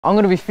I'm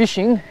going to be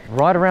fishing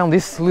right around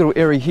this little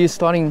area here,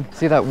 starting,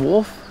 see that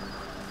wharf?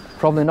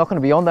 Probably not going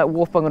to be on that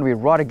wharf, but I'm going to be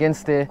right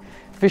against there,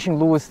 fishing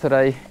lures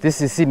today.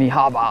 This is Sydney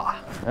Harbour.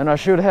 And I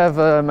should have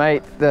a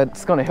mate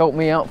that's going to help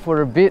me out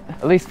for a bit,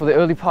 at least for the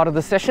early part of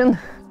the session.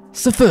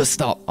 So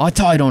first up, I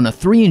tied on a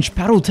 3-inch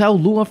paddle tail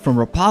lure from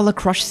Rapala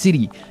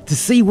crushcity to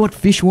see what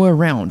fish were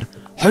around.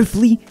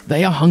 Hopefully,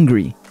 they are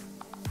hungry.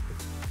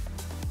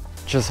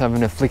 Just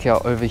having a flick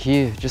out over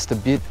here, just a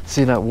bit.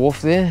 See that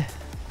wharf there?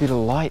 Bit of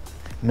light.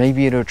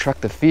 Maybe it'll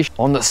attract the fish.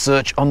 On the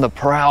search, on the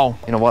prowl.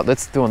 You know what,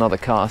 let's do another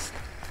cast.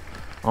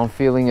 I'm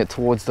feeling it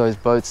towards those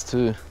boats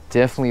too.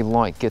 Definitely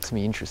light gets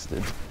me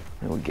interested.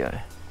 There we go.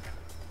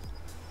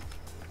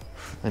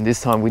 And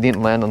this time we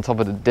didn't land on top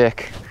of the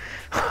deck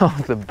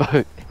of the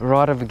boat.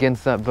 Right up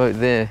against that boat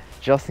there,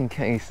 just in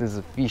case there's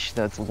a fish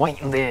that's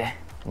waiting there.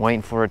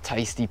 Waiting for a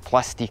tasty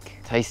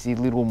tasty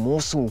little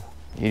morsel.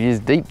 It is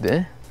deep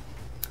there.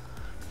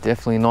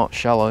 Definitely not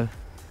shallow.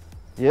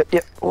 Yep.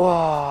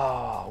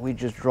 Whoa, we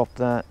just dropped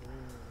that.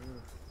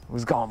 It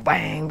was going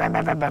bang, bang,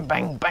 bang, bang, bang,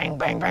 bang, bang,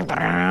 bang, bang,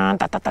 bang,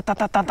 ta, ta, ta, ta,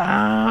 ta, ta,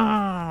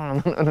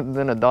 ta. And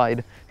then it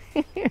died.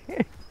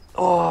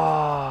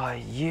 Oh,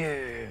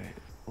 you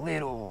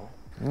little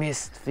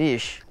missed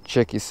fish.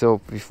 Check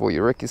yourself before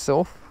you wreck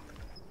yourself.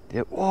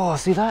 Yep. Oh,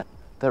 see that?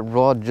 That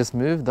rod just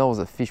moved. That was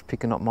a fish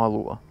picking up my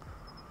lure.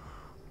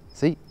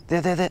 See?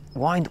 There.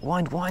 Wind.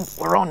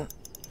 We're on.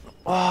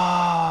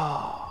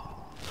 Oh.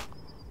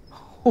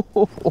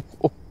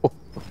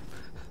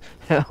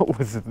 How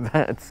was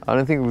that? I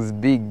don't think it was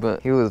big,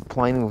 but he was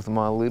playing with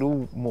my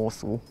little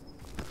morsel.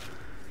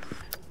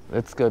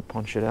 Let's go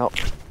punch it out.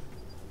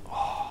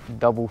 Oh,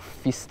 double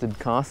fisted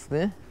cast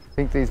there. I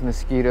think these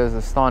mosquitoes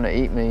are starting to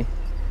eat me.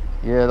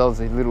 Yeah, that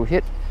was a little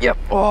hit. Yep.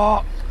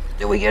 Oh,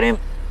 did we get him?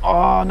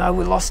 Oh no,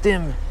 we lost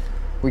him.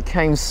 We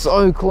came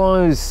so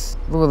close.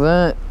 Look at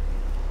that.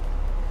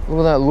 Look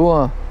at that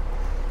lure.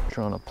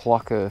 Trying to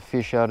pluck a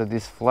fish out of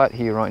this flat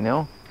here right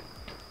now.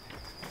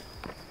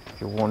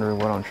 You're wondering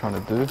what I'm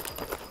trying to do.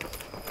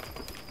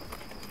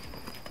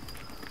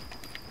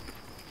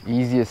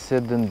 Easier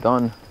said than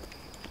done.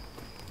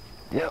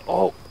 Yeah,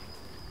 oh.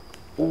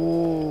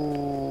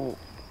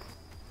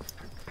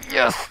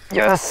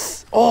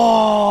 Yes.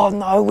 Oh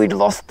no, we'd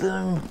lost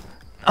them.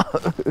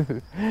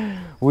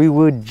 We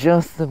were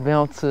just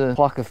about to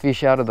pluck a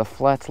fish out of the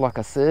flats like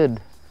I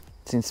said.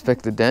 Let's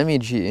inspect the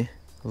damage here.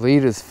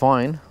 Leader's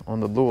fine on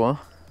the lure.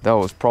 That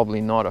was probably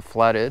not a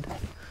flathead.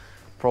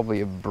 Probably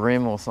a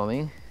bream or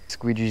something.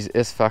 Squidgy's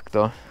S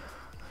Factor.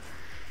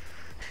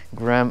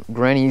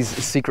 Granny's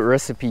secret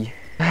recipe.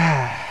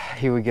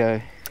 Here we go.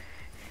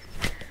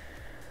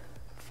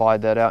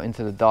 Fired that out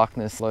into the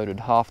darkness, loaded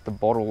half the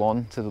bottle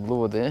on to the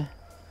lure there.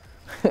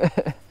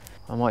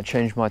 I might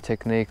change my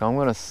technique. I'm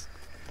gonna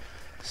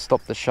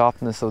stop the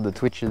sharpness of the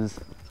twitches.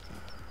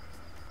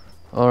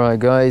 Alright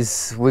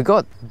guys, we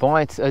got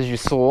bites as you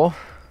saw.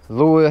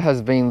 Lure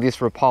has been this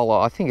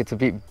Rapala. I think it's a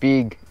bit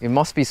big. It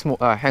must be small.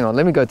 Hang on,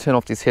 let me go turn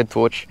off this head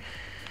torch.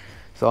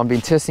 So I've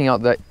been testing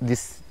out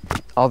this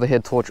other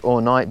head torch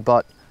all night,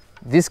 but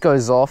this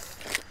goes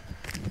off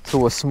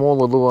to a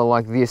smaller lure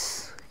like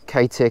this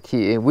K-Tech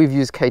here. We've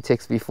used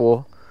K-Techs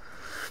before,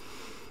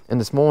 and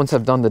the small ones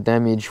have done the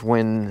damage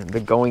when the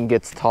going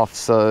gets tough.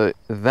 So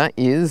that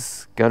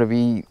is going to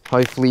be,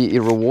 hopefully it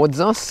rewards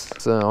us.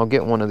 So I'll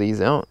get one of these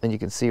out, and you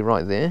can see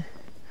right there,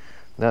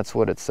 that's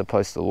what it's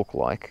supposed to look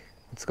like.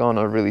 It's got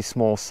a really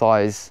small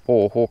size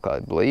 4 hook, I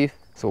believe.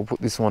 So we'll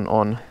put this one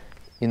on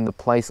in the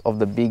place of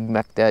the big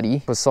Mac Daddy.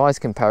 For size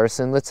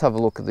comparison, let's have a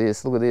look at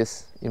this. Look at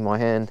this in my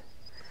hand.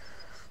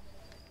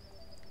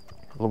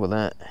 Look at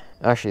that.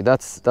 Actually,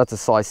 that's a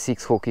size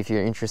 6 hook if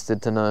you're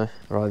interested to know.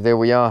 Right, there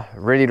we are,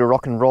 ready to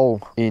rock and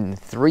roll in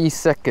 3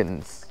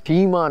 seconds.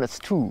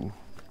 T-2,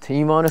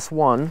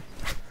 T-1,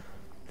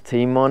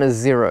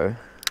 T-0.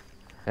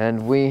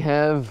 And we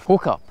have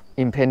hookup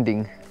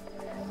impending.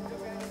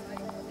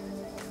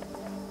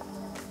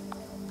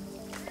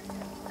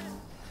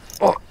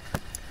 Oh,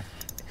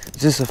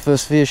 is this the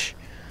first fish?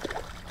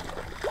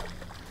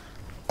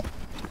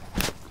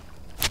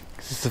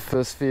 This is the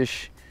first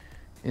fish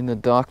in the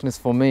darkness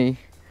for me.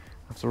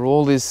 After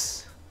all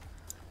this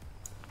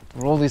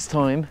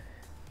time,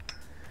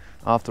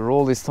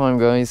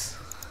 guys,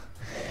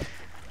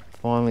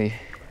 finally,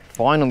 3,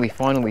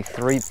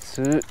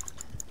 2,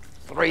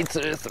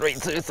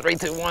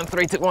 1,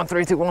 3,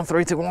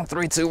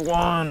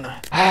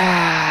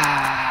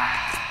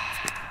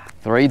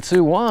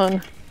 2,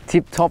 1.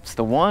 Tip top's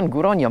the one.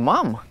 Good on your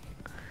mum.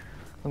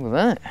 Look at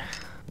that.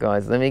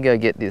 Guys, let me go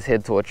get this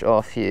head torch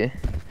off here.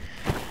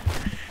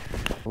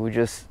 We're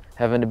just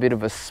having a bit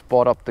of a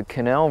spot up the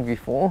canal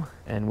before,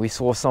 and we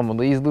saw some of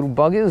these little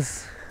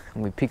buggers,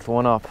 and we picked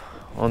one up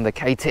on the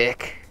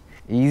K-Tech.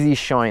 Easy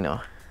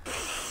shiner.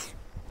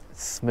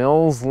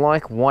 Smells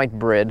like white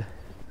bread.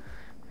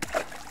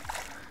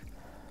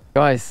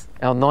 Guys,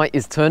 our night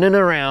is turning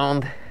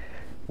around.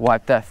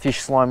 Wipe that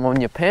fish slime on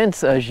your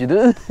pants as you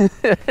do.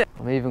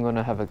 I'm even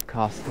gonna have a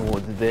cast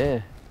towards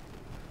there.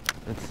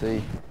 Let's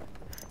see.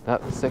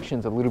 That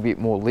section's a little bit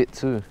more lit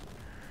too.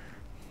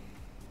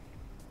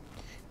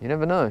 You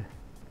never know.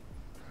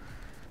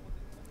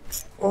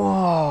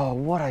 Oh,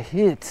 what a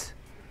hit.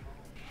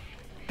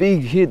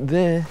 Big hit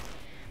there.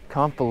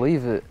 Can't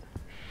believe it.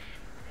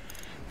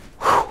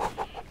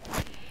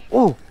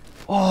 Oh,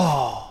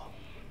 oh.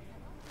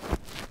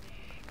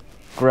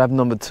 Grab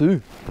number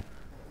 2.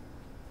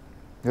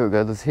 There we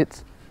go, there's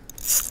hits.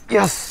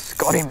 Yes,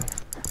 got him.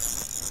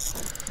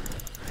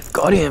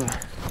 Got him.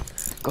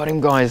 Got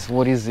him, guys.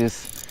 What is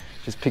this?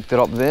 Just picked it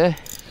up there.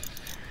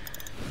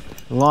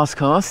 Last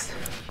cast,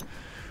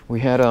 we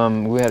had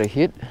a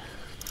hit.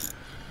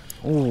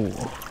 Oh,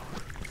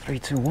 3,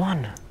 2,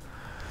 1.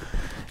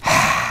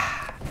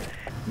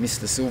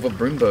 Mr. Silver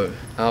Brimbo.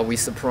 Are we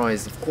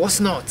surprised? Of course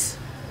not.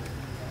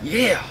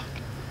 Yeah.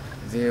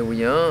 There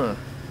we are.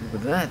 Look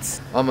at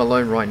that. I'm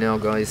alone right now,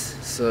 guys.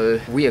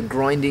 So we are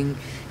grinding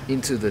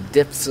into the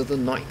depths of the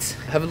night.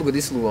 Have a look at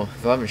this lure.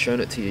 If I haven't shown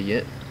it to you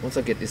yet. Once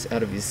I get this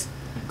out of his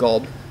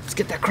gob, let's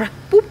get that crack.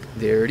 Boop.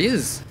 There it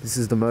is. This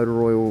is the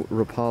Motor Oil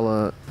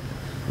Rapala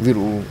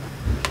little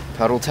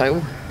paddle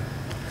tail.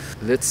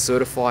 Let's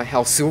certify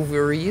how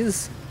silver he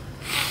is.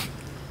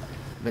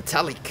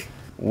 Metallic.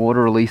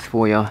 Water release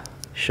for ya.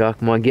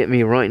 Shark might get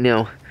me right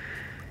now.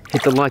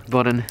 Hit the like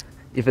button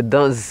if it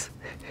does.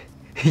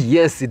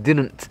 Yes, it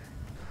didn't.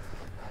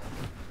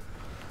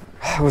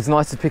 It was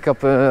nice to pick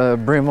up a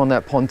bream on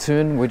that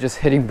pontoon. We're just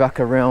heading back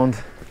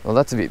around. Well,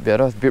 that's a bit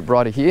better. It's a bit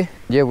brighter here.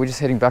 Yeah, we're just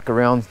heading back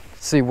around,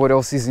 see what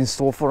else is in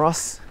store for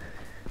us.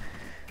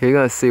 Can you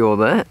guys see all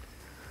that?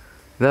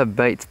 That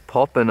bait's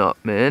popping up,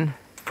 man.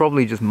 It's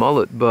probably just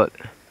mullet, but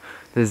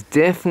there's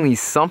definitely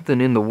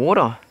something in the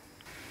water.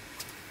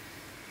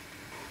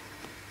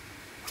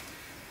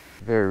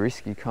 Very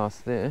risky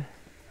cast there.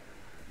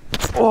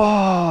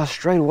 Oh,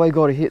 straight away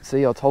got a hit.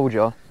 See, I told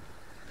you.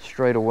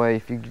 Straight away,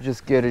 if you could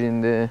just get it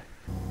in there.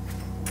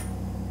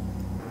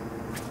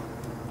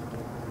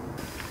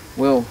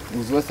 Well, it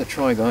was worth a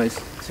try, guys.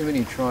 Too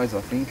many tries,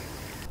 I think.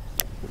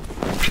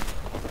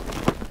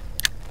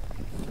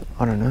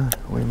 I don't know,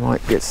 we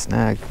might get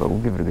snagged, but we'll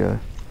give it a go.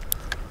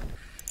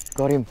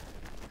 Got him.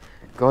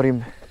 Got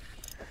him.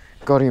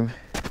 Got him.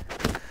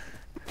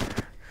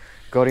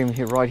 Got him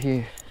here, right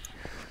here.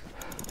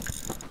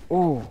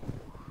 Oh,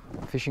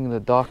 fishing in the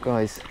dark,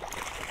 guys.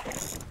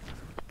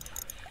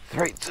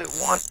 3, 2,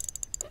 1.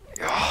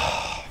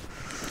 Oh.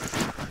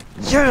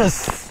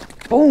 Yes!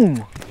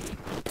 Boom!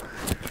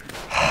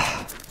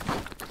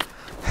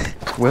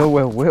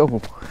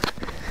 Well.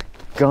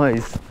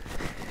 Guys,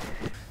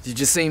 did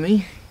you see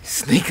me?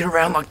 Sneaking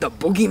around like the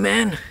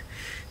boogeyman?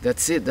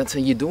 That's it, that's how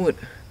you do it.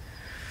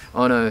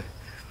 I know,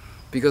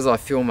 because I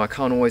film I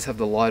can't always have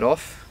the light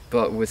off,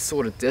 but we're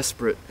sort of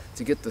desperate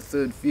to get the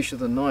 3rd fish of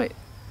the night.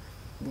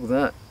 Look at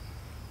that.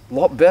 A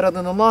lot better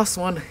than the last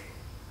one.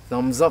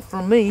 Thumbs up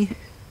from me.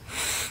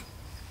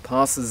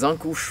 Passes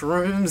Uncle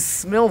Shroom's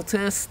smell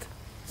test.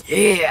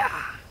 Yeah!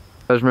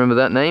 You guys remember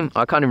that name?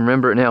 I can't even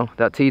remember it now.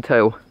 That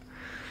T-tail.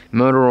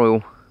 Motor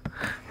Oil.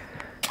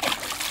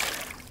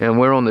 And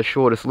we're on the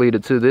shortest leader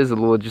too. There's a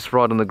lure just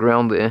right on the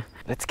ground there.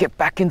 Let's get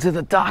back into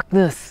the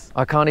darkness.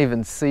 I can't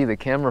even see the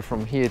camera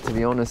from here, to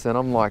be honest, and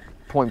I'm like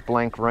point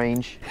blank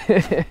range.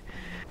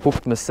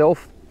 Hooked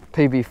myself.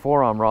 PB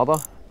forearm rather.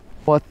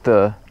 What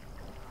the?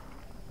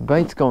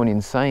 Bait's going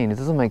insane. It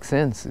doesn't make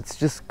sense. It's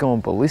just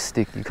going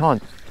ballistic. You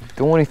can't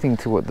do anything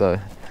to it though.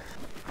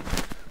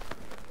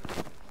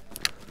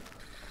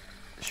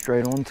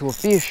 Straight on to a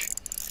fish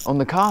on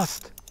the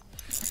cast.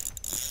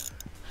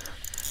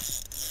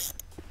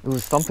 It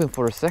was thumping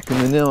for a second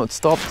and now it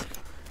stopped.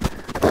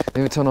 Let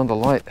me turn on the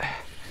light.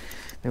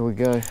 There we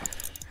go.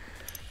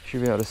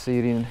 Should be able to see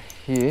it in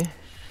here.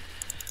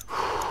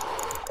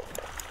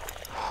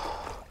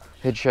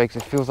 Head shakes.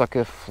 It feels like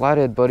a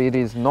flathead, but it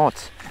is not.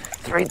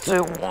 3,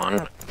 2,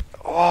 1.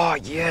 Oh,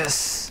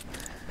 yes.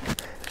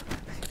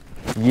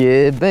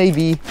 Yeah,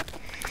 baby.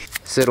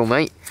 Settle,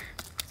 mate.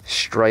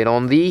 Straight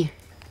on the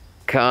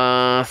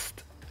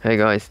cast. Hey,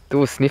 guys,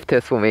 do a sniff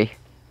test for me.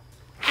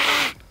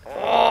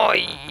 Oh,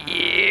 yeah.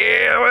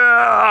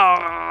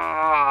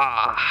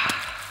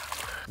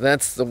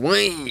 That's the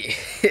way.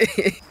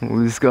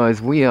 Well,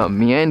 guys, we are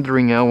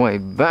meandering our way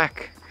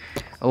back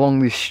along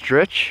this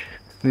stretch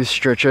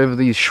over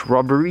these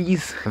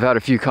shrubberies. I've had a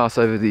few casts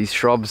over these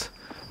shrubs.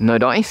 No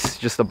dice,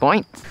 just a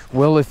bite.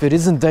 Well, if it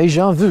isn't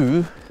deja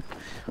vu,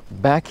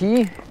 back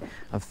here,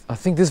 I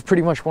think this is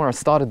pretty much where I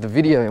started the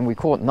video and we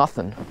caught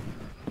nothing.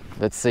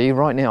 Let's see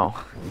right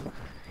now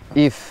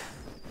if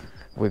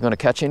we're gonna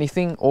catch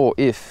anything or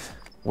if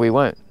we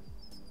won't.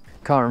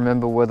 Can't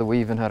remember whether we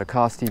even had a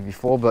cast here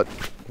before, but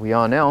we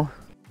are now.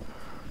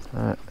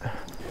 Alright.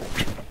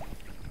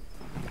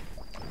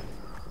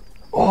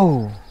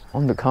 Oh,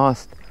 on the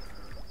cast.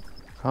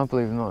 Can't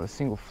believe not a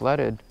single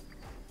flathead.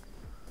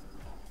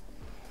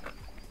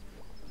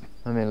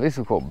 I mean, at least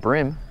we caught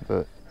bream,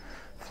 but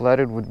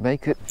flathead would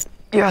make it.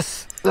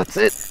 Yes, that's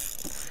it.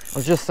 I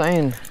was just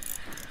saying,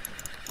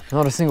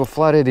 not a single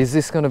flathead. Is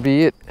this gonna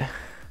be it?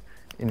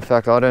 In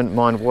fact, I don't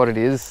mind what it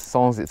is, as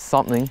long as it's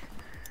something.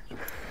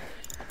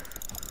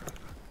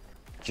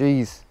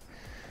 Jeez,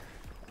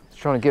 it's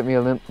trying to get me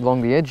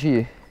along the edge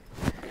here.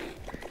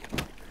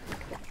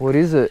 What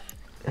is it?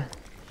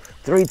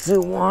 3,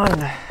 2,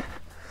 1.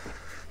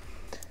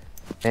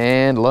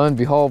 And lo and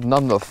behold,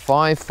 number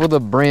 5 for the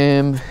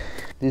bream.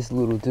 This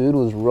little dude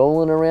was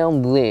rolling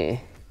around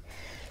there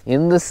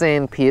in the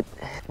sand pit.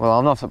 Well,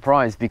 I'm not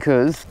surprised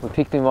because we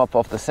picked him up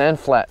off the sand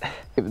flat.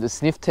 Give it a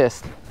sniff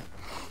test.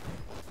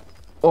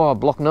 Oh,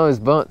 block nose,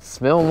 but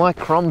smell like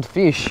crumbed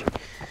fish.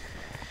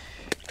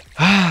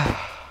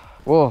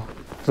 Whoa,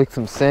 flick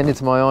some sand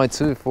into my eye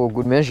too for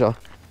good measure.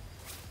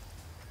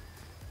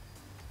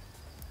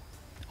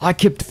 I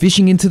kept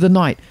fishing into the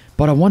night,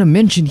 but I want to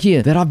mention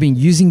here that I've been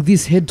using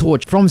this head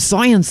torch from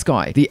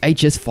Cyansky, the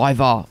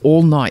HS5R,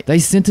 all night. They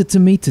sent it to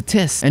me to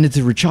test, and it's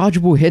a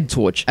rechargeable head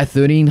torch at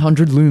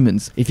 1300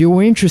 lumens. If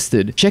you're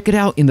interested, check it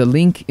out in the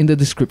link in the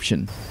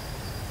description.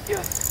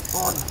 Yes,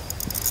 on.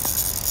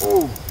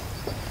 Oh.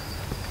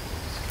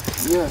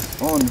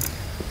 Yes, on.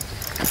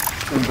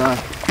 Came back.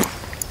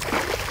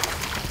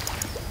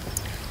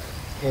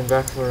 Came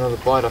back for another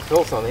bite. I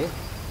felt something.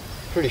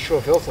 Pretty sure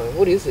I felt something.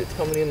 What is it? It's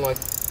coming in like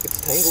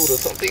it's tangled or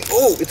something.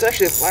 Oh, it's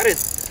actually a flathead.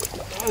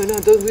 Oh no,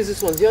 don't lose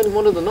this one. It's the only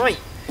one of the night.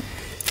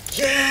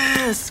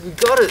 Yes, we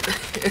got it.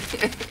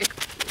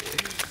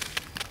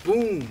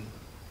 Boom.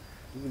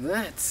 Look at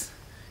that.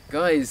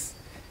 Guys,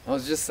 I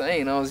was just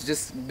saying, I was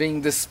just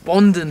being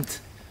despondent.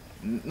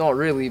 Not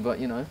really, but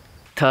you know.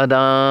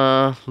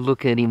 Ta-da!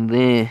 Look at him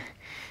there.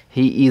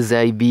 He is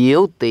a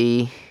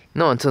beauty.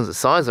 Not in terms of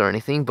size or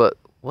anything, but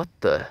what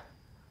the?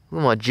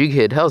 Look at my jig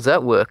head. How's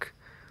that work?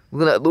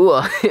 Look at that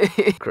lure.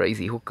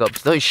 Crazy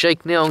hookups. Don't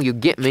shake now. You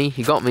get me.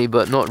 You got me,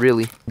 but not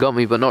really. Got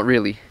me, but not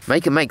really.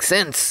 Make it make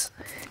sense.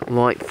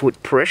 Light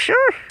foot pressure.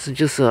 So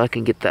just so I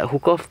can get that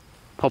hook off.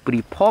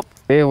 Poppity pop.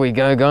 There we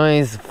go,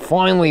 guys.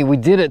 Finally, we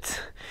did it.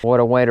 What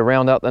a way to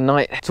round out the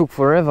night. It took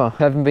forever.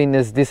 Haven't been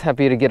this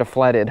happy to get a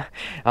flathead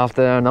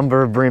after a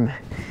number of bream.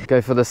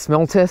 Go for the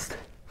smell test.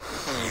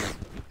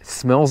 It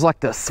smells like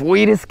the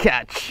sweetest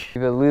catch.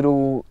 Give a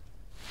little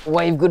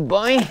wave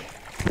goodbye.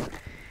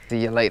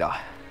 See you later.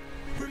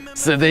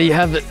 So there you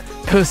have it.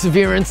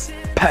 Perseverance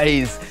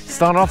pays.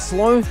 Start off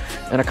slow,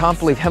 and I can't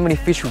believe how many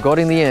fish we got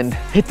in the end.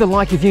 Hit the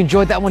like if you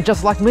enjoyed that one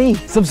just like me.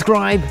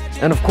 Subscribe,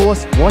 and of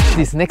course, watch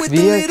this next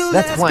video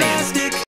that's playing.